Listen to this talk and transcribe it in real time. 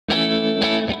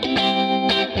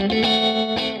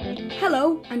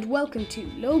welcome to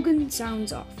Logan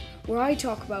Sounds Off, where I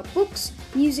talk about books,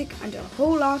 music, and a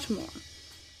whole lot more.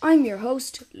 I'm your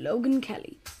host, Logan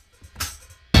Kelly.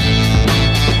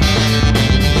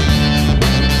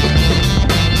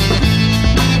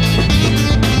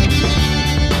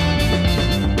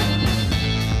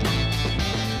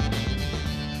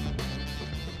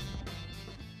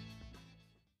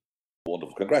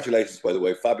 Wonderful. Congratulations, by the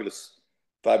way. Fabulous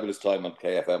time on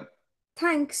KFM.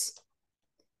 Thanks.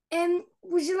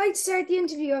 Would you like to start the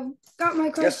interview? I've got my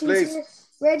questions please. here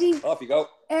ready. Off you go.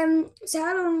 So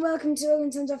hello and welcome to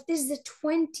Logan Sounds Off. This is the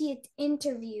 20th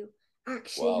interview,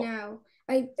 actually. Wow.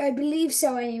 Now. I believe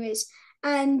so, anyways.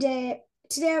 And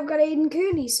today I've got Aidan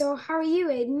Cooney. So how are you,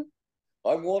 Aidan?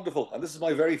 I'm wonderful. And this is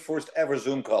my very first ever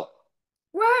Zoom call.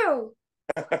 Wow.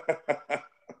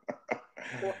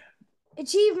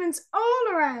 Achievements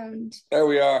all around. There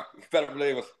we are. You better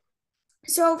believe it.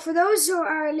 So for those who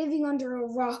are living under a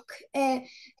rock,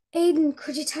 Aidan,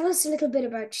 could you tell us a little bit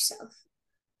about yourself?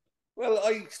 Well,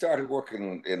 I started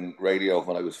working in radio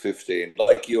when I was 15.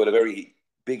 Like you, I had a very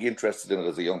big interest in it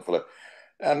as a young fella.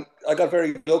 And I got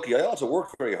very lucky. I also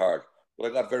worked very hard, but I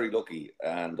got very lucky.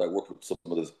 And I worked with some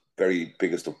of the very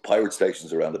biggest of pirate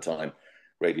stations around the time.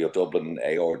 Radio Dublin,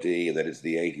 ARD, and then it's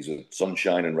the 80s with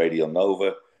Sunshine and Radio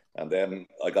Nova. And then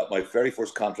I got my very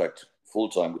first contract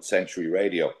full-time with Century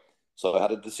Radio. So I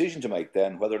had a decision to make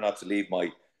then whether or not to leave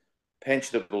my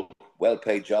pensionable,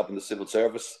 well-paid job in the civil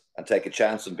service and take a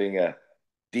chance on being a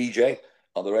DJ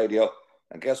on the radio.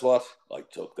 And guess what? I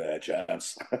took that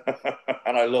chance.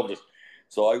 And I loved it.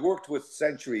 So I worked with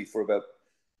Century for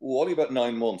only about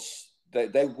 9 months.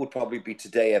 They would probably be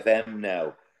Today FM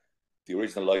now. The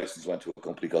original license went to a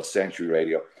company called Century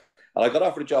Radio. And I got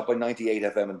offered a job by 98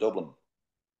 FM in Dublin,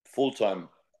 full-time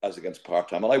as against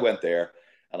part-time. And I went there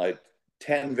and I had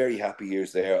 10 very happy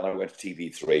years there. And I went to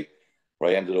TV3,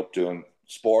 where I ended up doing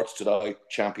Sports Tonight,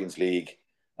 Champions League,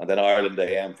 and then Ireland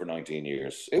AM for 19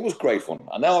 years. It was great fun.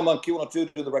 And now I'm on Q102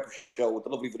 doing the record show with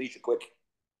the lovely Felicia Quick.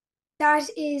 That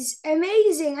is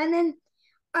amazing. And then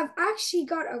I've actually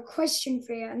got a question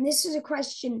for you. And this is a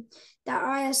question that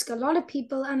I ask a lot of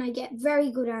people and I get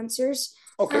very good answers.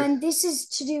 Okay. And this is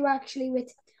to do actually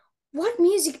with, what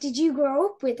music did you grow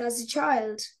up with as a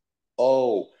child?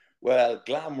 Oh, well,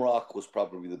 glam rock was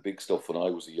probably the big stuff when I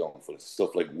was a young fella.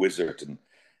 Stuff like Wizard and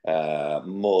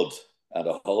Mud and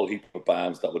a whole heap of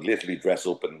bands that would literally dress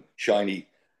up in shiny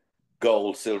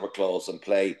gold, silver clothes and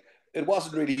play. It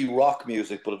wasn't really rock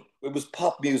music, but it was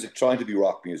pop music trying to be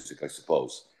rock music, I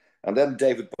suppose. And then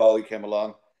David Bowie came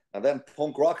along, and then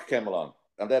punk rock came along,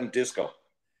 and then disco.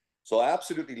 So I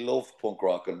absolutely loved punk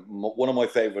rock, and one of my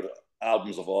favourite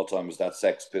albums of all time was that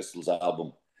Sex Pistols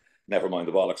album, Nevermind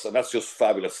the Bollocks, and that's just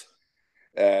fabulous.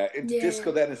 Into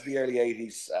disco then into the early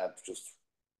 80s, and just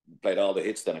played all the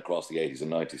hits then across the 80s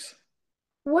and 90s.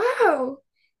 Wow,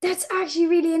 that's actually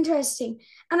really interesting.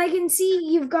 And I can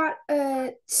see you've got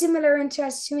a similar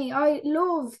interest to me. I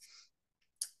love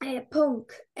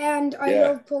punk and I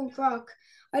love punk rock.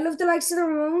 I love the likes of the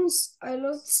Ramones. I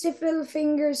love Stiff Little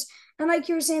Fingers. And like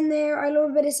you were saying there, I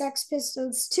love a bit of Sex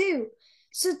Pistols too.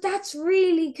 So that's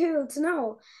really cool to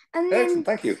know. And then Excellent,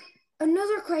 thank you.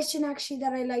 Another question actually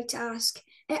that I like to ask,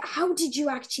 how did you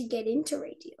actually get into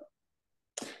radio?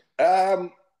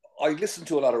 I listened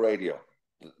to a lot of radio.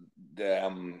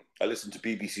 I listened to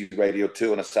BBC Radio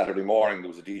 2 on a Saturday morning. There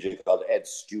was a DJ called Ed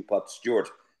Stewpot Stewart.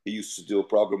 He used to do a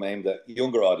programme aimed at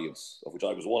younger audience, of which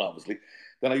I was one, obviously.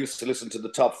 Then I used to listen to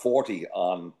the Top 40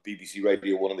 on BBC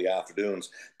Radio 1 in the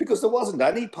afternoons because there wasn't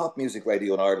any pop music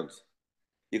radio in Ireland.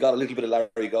 You got a little bit of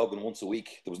Larry Gogan once a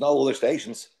week. There was no other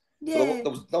stations. Yeah. So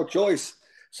there was no choice.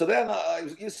 So then I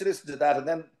used to listen to that. And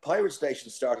then pirate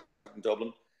stations started in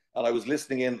Dublin. And I was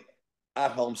listening in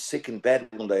at home, sick in bed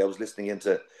one day. I was listening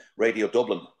into Radio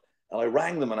Dublin. And I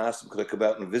rang them and asked them, could I come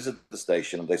out and visit the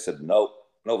station? And they said, no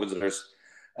visitors.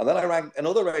 And then I rang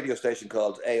another radio station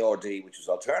called ARD, which was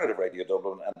Alternative Radio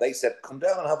Dublin. And they said, come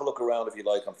down and have a look around if you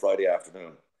like on Friday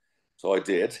afternoon. So I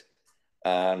did.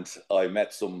 And I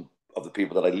met some of the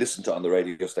people that I listened to on the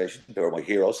radio station. They were my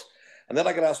heroes. And then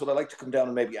I got asked, would I like to come down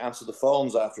and maybe answer the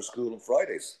phones after school on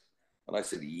Fridays? And I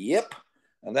said, yep.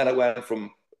 And then I went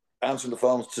from answering the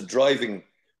phones to driving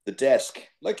the desk,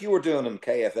 like you were doing in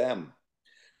KFM.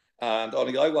 And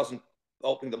only I wasn't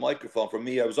opening the microphone for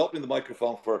me. I was opening the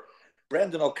microphone for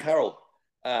Brendan O'Carroll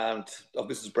and of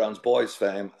Mrs. Brown's Boys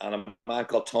fame, and a man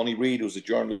called Tony Reid, who was a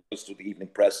journalist with the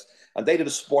Evening Press. And they did a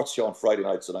sports show on Friday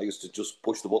nights, and I used to just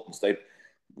push the buttons. They'd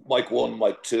mic 1,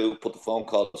 mic 2, put the phone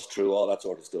calls through, all that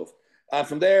sort of stuff. And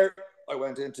from there, I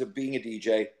went into being a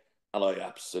DJ, and I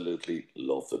absolutely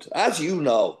loved it. As you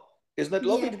know, Isn't it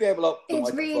lovely Yeah, to be able to open the it's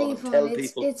microphone really and fun. tell It's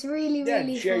people, it's really, yeah,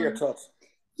 really share your fun. thoughts.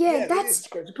 Yeah, Yeah, it is. It's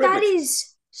a that privilege.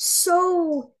 is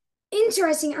so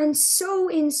interesting and so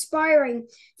inspiring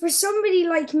for somebody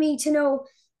like me to know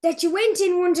that you went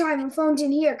in one time and phoned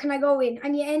in here, can I go in?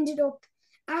 And you ended up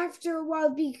after a while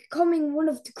becoming one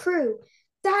of the crew.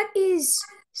 That is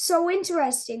so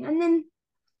interesting. And then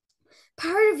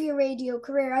part of your radio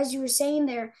career, as you were saying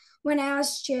there, when I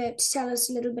asked you to tell us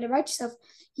a little bit about yourself,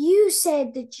 you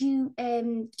said that you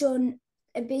done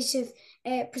a bit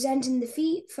of presenting the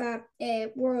FIFA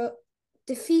World,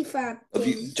 the FIFA Of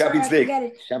thing. the Sorry, I Champions League. forget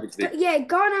it. Champions League. Yeah,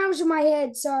 gone out of my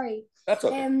head. Sorry. That's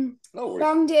okay. Um, No worries.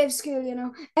 long day of school, you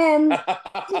know.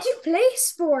 Did you play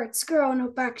sports growing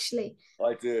up? Actually,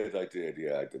 I did.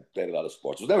 Yeah, played a lot of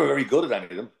sports. I was never very good at any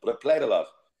of them, but I played a lot.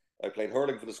 I played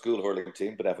hurling for the school hurling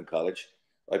team, Beneffen College.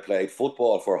 I played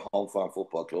football for Home Farm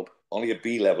Football Club, only at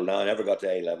B level now. I never got to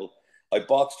A level. I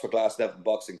boxed for Glasnevin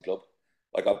Boxing Club.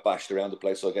 I got bashed around the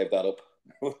place, so I gave that up.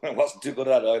 I wasn't too good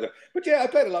at that either. But yeah, I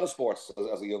played a lot of sports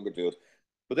as a younger dude.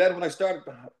 But then when I started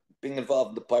being involved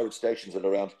in the pirate stations at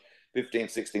around 15,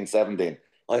 16, 17,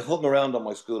 I hung around on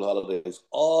my school holidays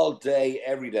all day,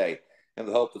 every day, in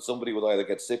the hope that somebody would either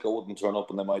get sick or wouldn't turn up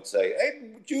and they might say,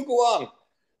 hey, would you go on?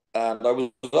 And I was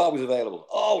always available,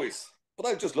 always. But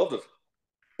I just loved it.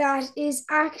 that is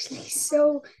actually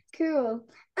so cool.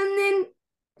 And then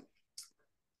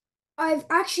I've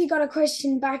actually got a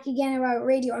question back again about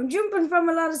radio. I'm jumping from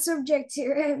a lot of subjects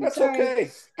here. I'm That's sorry.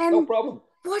 okay. No problem.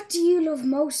 What do you love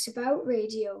most about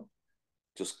radio?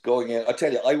 Just going in. I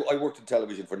tell you, I worked in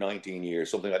television for 19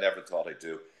 years, something I never thought I'd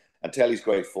do. And telly's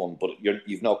great fun, but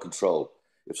you've no control.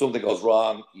 If something goes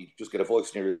wrong, you just get a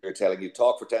voice in your ear telling you,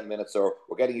 talk for 10 minutes, or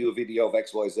we're getting you a video of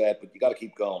XYZ, but you got to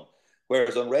keep going.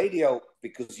 Whereas on radio,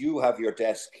 because you have your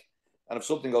desk, and if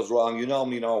something goes wrong, you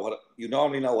normally know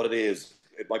what it is.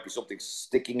 It might be something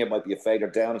sticking, it might be a fader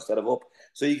down instead of up,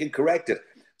 so you can correct it.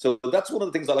 So that's one of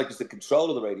the things I like is the control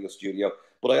of the radio studio.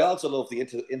 But I also love the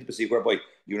intimacy whereby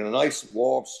you're in a nice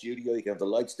warm studio, you can have the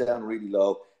lights down really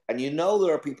low, and you know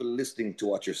there are people listening to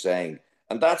what you're saying.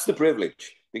 And that's the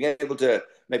privilege. Being able to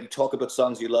maybe talk about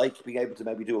songs you like, being able to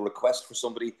maybe do a request for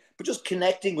somebody, but just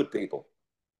connecting with people.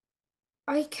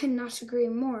 I cannot agree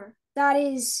more. That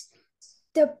is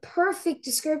the perfect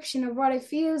description of what it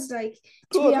feels like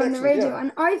to be Good, on the excellent, radio. yeah.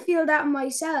 And I feel that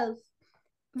myself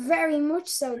very much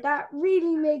so. That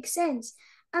really makes sense.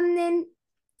 And then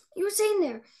you were saying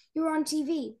there, you were on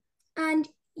TV and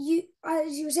you,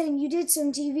 as you were saying, you did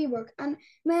some TV work. And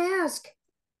may I ask,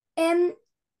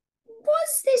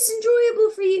 was this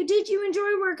enjoyable for you? Did you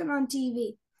enjoy working on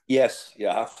TV? Yes,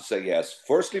 yeah, I have to say yes.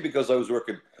 Firstly, because I was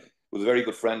working with a very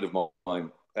good friend of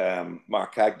mine,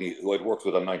 Mark Cagney, who I'd worked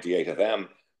with on 98 FM.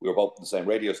 We were both in the same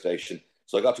radio station.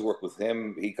 So I got to work with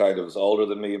him. He kind of was older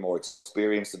than me, more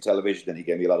experienced in television, and he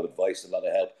gave me a lot of advice, a lot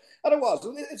of help.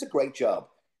 And it's a great job.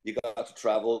 You got to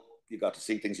travel, you got to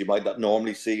see things you might not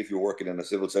normally see if you're working in a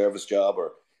civil service job or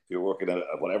if you're working in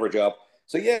a whatever job.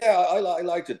 So yeah, I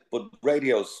liked it, but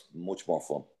radio's much more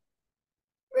fun.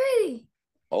 Really?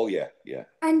 Oh yeah, yeah.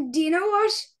 And do you know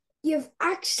what? You've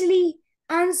actually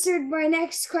answered my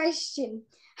next question.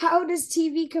 How does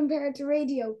TV compare to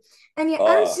radio? And you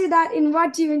Ah, answer that in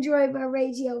what do you enjoy about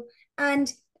radio?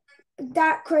 And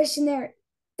that question there,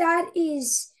 that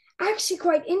is actually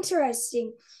quite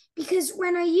interesting because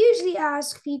when I usually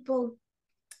ask people,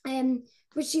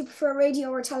 which do you prefer, radio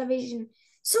or television,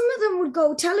 some of them would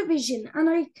go television, and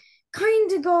I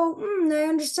kind of go, I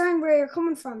understand where you're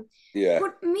coming from. yeah.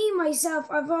 But me, myself,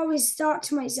 I've always thought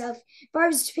to myself, if I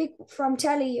was to pick from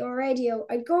telly or radio,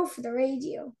 I'd go for the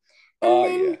radio. And Ah, yeah.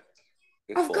 then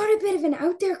It's I've fun. got a bit of an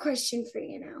out there question for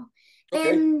you now.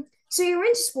 Okay. So you're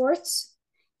into sports,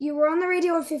 you were on the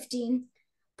radio at 15,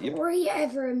 but Yep. were you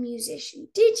ever a musician?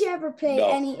 Did you ever play No,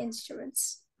 any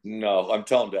instruments? no, I'm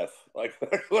tone deaf. I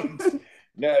couldn't.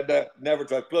 Never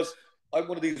tried. Plus, I'm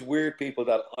one of these weird people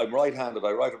that I'm right-handed.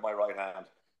 I write with my right hand,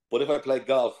 but if I play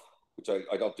golf, which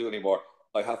I don't do anymore,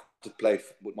 I have to play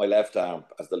with my left arm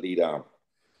as the lead arm.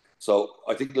 So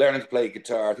I think learning to play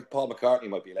guitar. I think Paul McCartney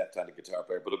might be a left-handed guitar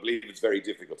player, but I believe it's very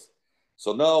difficult.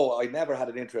 So no, I never had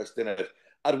an interest in it.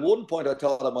 At one point, I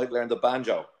thought I might learn the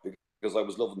banjo because I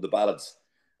was loving the ballads.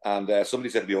 And somebody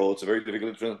said to me, "Oh, it's a very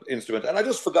difficult instrument," and I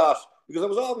just forgot because I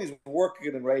was always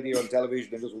working in radio and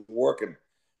television and just working,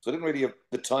 so I didn't really have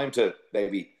the time to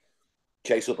maybe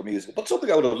chase up a music. But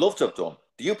something I would have loved to have done.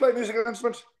 Do you play musical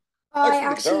instruments? I I see the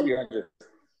guitar actually behind you.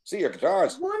 See your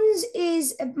guitars. One's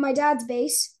is my dad's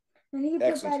bass, and he put that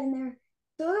Excellent. in there.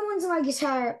 The other one's my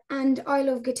guitar, and I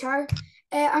love guitar.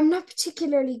 I'm not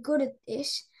particularly good at it,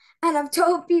 And I've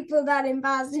told people that in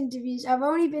past interviews. I've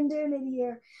only been doing it a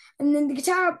year. And then the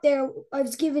guitar up there, I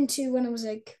was given to when I was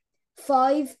like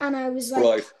 5. And I was like,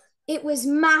 Right. it was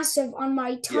massive on my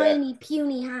Yeah. tiny,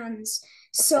 puny hands.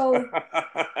 So Not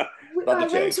I the went to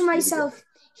change. You'll be good. myself,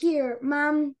 here,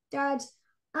 Mom, Dad,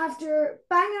 after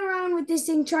banging around with this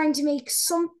thing trying to make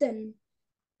something,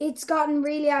 it's gotten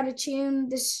really out of tune.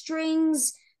 The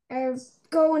strings are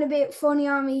going a bit funny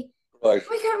on me. Right.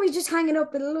 Why can't we just hang it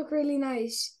up? It'll look really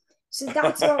nice. So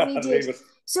that's what we did. Leave it.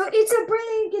 So it's a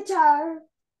brilliant guitar,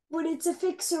 but it's a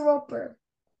fixer-upper.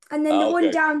 And then the one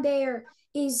Okay. down there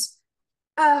is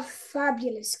a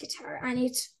fabulous guitar, and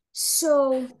it's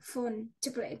so fun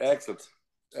to play. Excellent.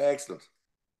 Excellent.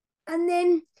 And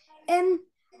then,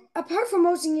 apart from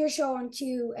hosting your show on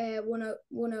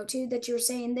Q102 that you were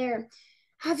saying there,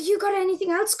 have you got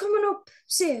anything else coming up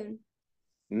soon?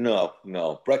 No,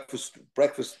 no.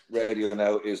 Breakfast radio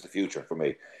now is the future for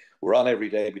me. We're on every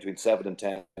day between 7 and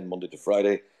 10, Monday to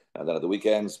Friday. And then at the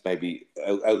weekends, maybe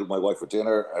out with my wife for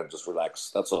dinner and just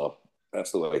relax. That's all.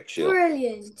 That's the way to chill.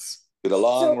 Brilliant. With a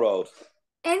long So, road.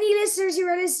 any listeners who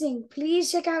are listening,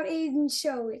 please check out Aidan's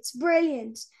show. It's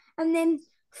brilliant. And then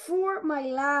for my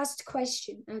last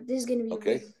question, now this is going to be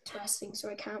Okay. really interesting, so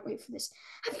I can't wait for this.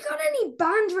 Have you got any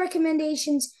band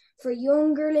recommendations for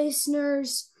younger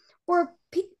listeners or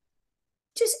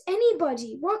just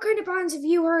anybody? What kind of bands have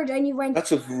you heard and you went,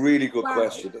 That's a really good wow?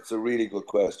 question. That's a really good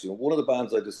question. One of the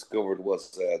bands I discovered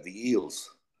was the Eels,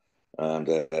 and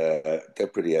they're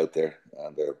pretty out there,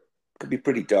 and they could be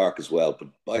pretty dark as well, but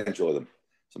I enjoy them.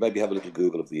 So maybe have a little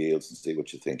Google of the Eels and see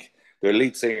what you think. Their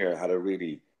lead singer had a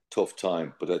really tough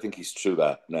time, but I think he's through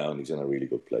that now, and he's in a really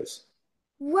good place.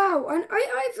 Wow, and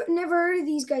I've never heard of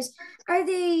these guys. Are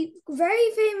they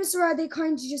very famous or are they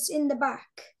kind of just in the back?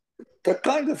 They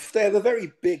have a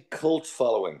very big cult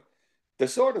following. They're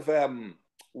sort of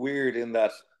weird in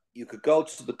that you could go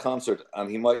to the concert and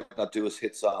he might not do his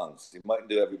hit songs. He mightn't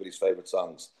do everybody's favorite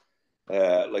songs.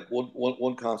 Like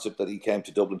one concert that he came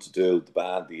to Dublin to do, the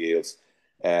band, the Eels,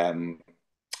 um,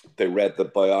 they read the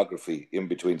biography in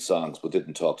between songs but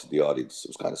didn't talk to the audience. It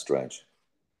was kind of strange.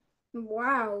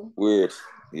 Wow. Weird,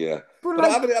 yeah. But But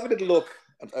like, have a little look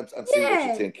and see what you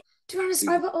yeah, think. to be honest, See,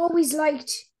 I've always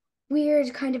liked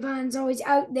weird kind of bands always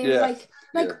out there, yeah, like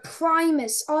yeah.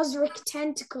 Primus, Osric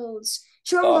Tentacles,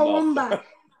 Oh no. Chumbawamba,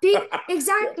 big Yeah.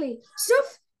 exactly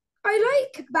stuff. I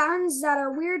like bands that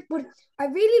are weird, but I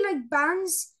really like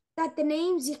bands that the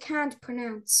names you can't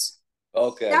pronounce.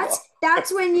 Okay, well,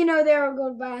 That's when you know they're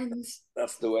good bands.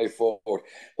 that's the way forward.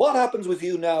 What happens with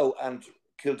you now and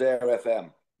Kildare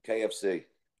FM, KFC,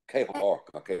 KR,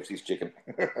 not KFC's chicken?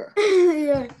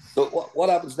 Yeah. So what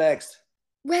happens next?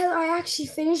 Well, I actually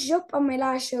finished up on my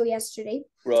last show yesterday,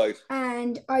 Right,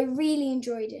 and I really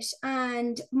enjoyed it.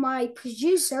 And my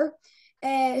producer,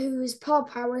 who is Paul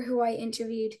Power, who I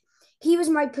interviewed, he was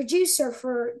my producer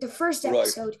for the first right,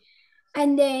 episode,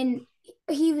 and then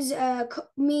he was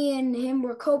me and him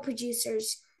were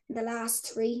co-producers in the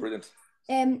last three. brilliant,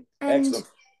 And excellent.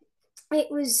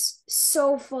 it was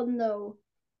so fun though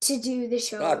to do the Ah,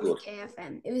 show with good.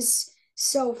 KFM. It was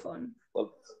so fun.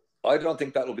 Well, I don't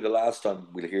think that will be the last time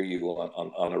we'll hear you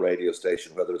on a radio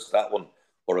station, whether it's that one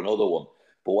or another one.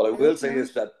 But what I I will hope say not.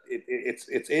 is that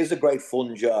it is a great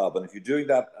fun job, and if you're doing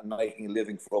that and making a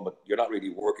living from it, you're not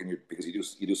really working because you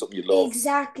do something you love.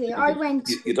 Exactly. So I went.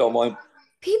 you don't mind.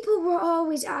 People were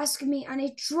always asking me, and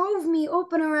it drove me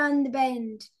up and around the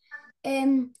bend.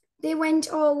 They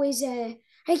went always, "Are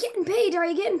you getting paid? Are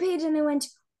you getting paid?" And I went,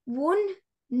 one,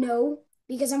 no,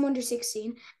 because I'm under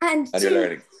 16, and And you're two,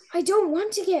 learning. I don't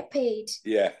want to get paid.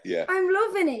 Yeah, yeah. I'm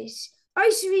loving it. I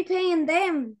should be paying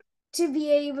them to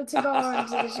be able to go on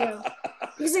to the show.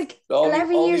 Because like only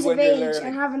 11 only years of when you're age and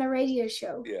learning. having a radio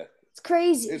show. Yeah, It's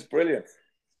crazy. it's brilliant.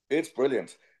 It's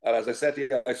brilliant. And as I said to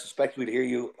you, I suspect we'll hear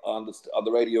you on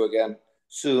the radio again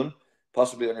soon,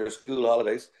 possibly on your school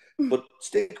holidays. But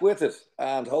stick with it,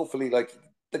 and hopefully, like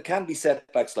there can be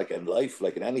setbacks, like in life,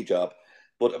 like in any job.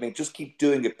 But I mean, just keep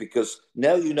doing it because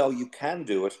now you know you can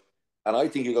do it, and I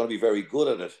think you're going to be very good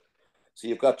at it. So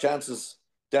you've got chances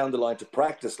down the line to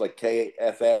practice, like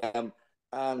KFM,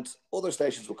 and other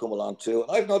stations will come along too.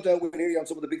 And I've no doubt we'll hear you on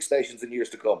some of the big stations in years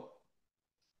to come.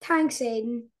 Thanks,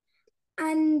 Aidan.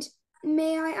 And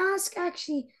may I ask,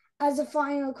 actually, as a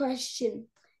final question,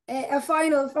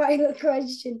 final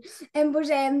question,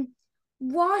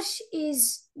 what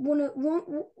is one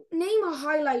name a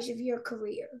highlight of your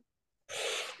career?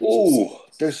 Oh,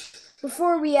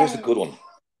 Before we there's a end. good one.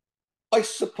 I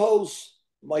suppose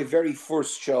my very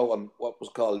first show on what was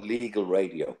called legal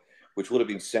radio, which would have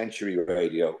been Century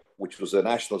Radio, which was a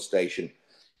national station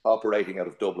operating out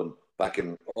of Dublin back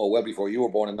in, well before you were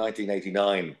born, in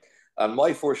 1989. And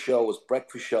my first show was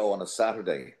Breakfast Show on a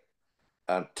Saturday.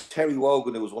 And Terry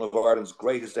Wogan, who was one of Ireland's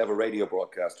greatest ever radio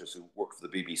broadcasters, who worked for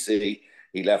the BBC,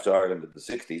 he left Ireland in the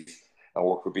 60s and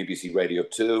worked for BBC Radio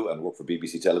 2 and worked for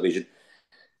BBC Television.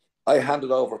 I handed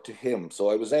over to him.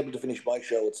 So I was able to finish my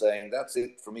show with saying, that's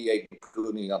it for me, Aidan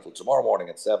Cooney, until tomorrow morning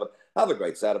at 7. Have a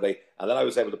great Saturday. And then I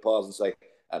was able to pause and say,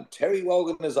 and Terry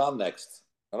Wogan is on next.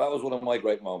 And that was one of my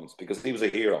great moments because he was a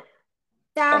hero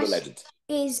and a legend.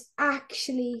 That is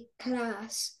actually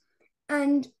class.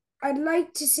 And I'd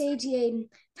like to say to you, Aidan,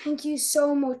 thank you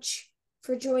so much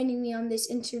for joining me on this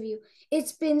interview.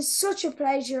 It's been such a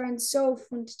pleasure and so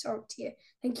fun to talk to you.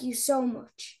 Thank you so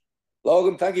much.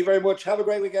 Logan, thank you very much. Have a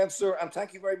great weekend, sir. And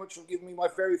thank you very much for giving me my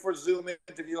very first Zoom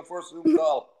interview and first Zoom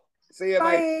call. See you,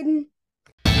 Bye, mate. Aidan.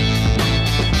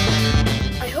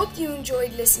 I hope you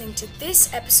enjoyed listening to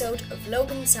this episode of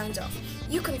Logan Sounds Off.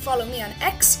 You can follow me on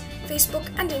X, Facebook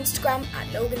and Instagram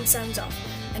at Logan Sounds Off.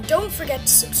 And don't forget to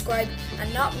subscribe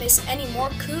and not miss any more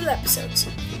cool episodes.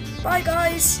 Bye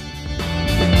guys!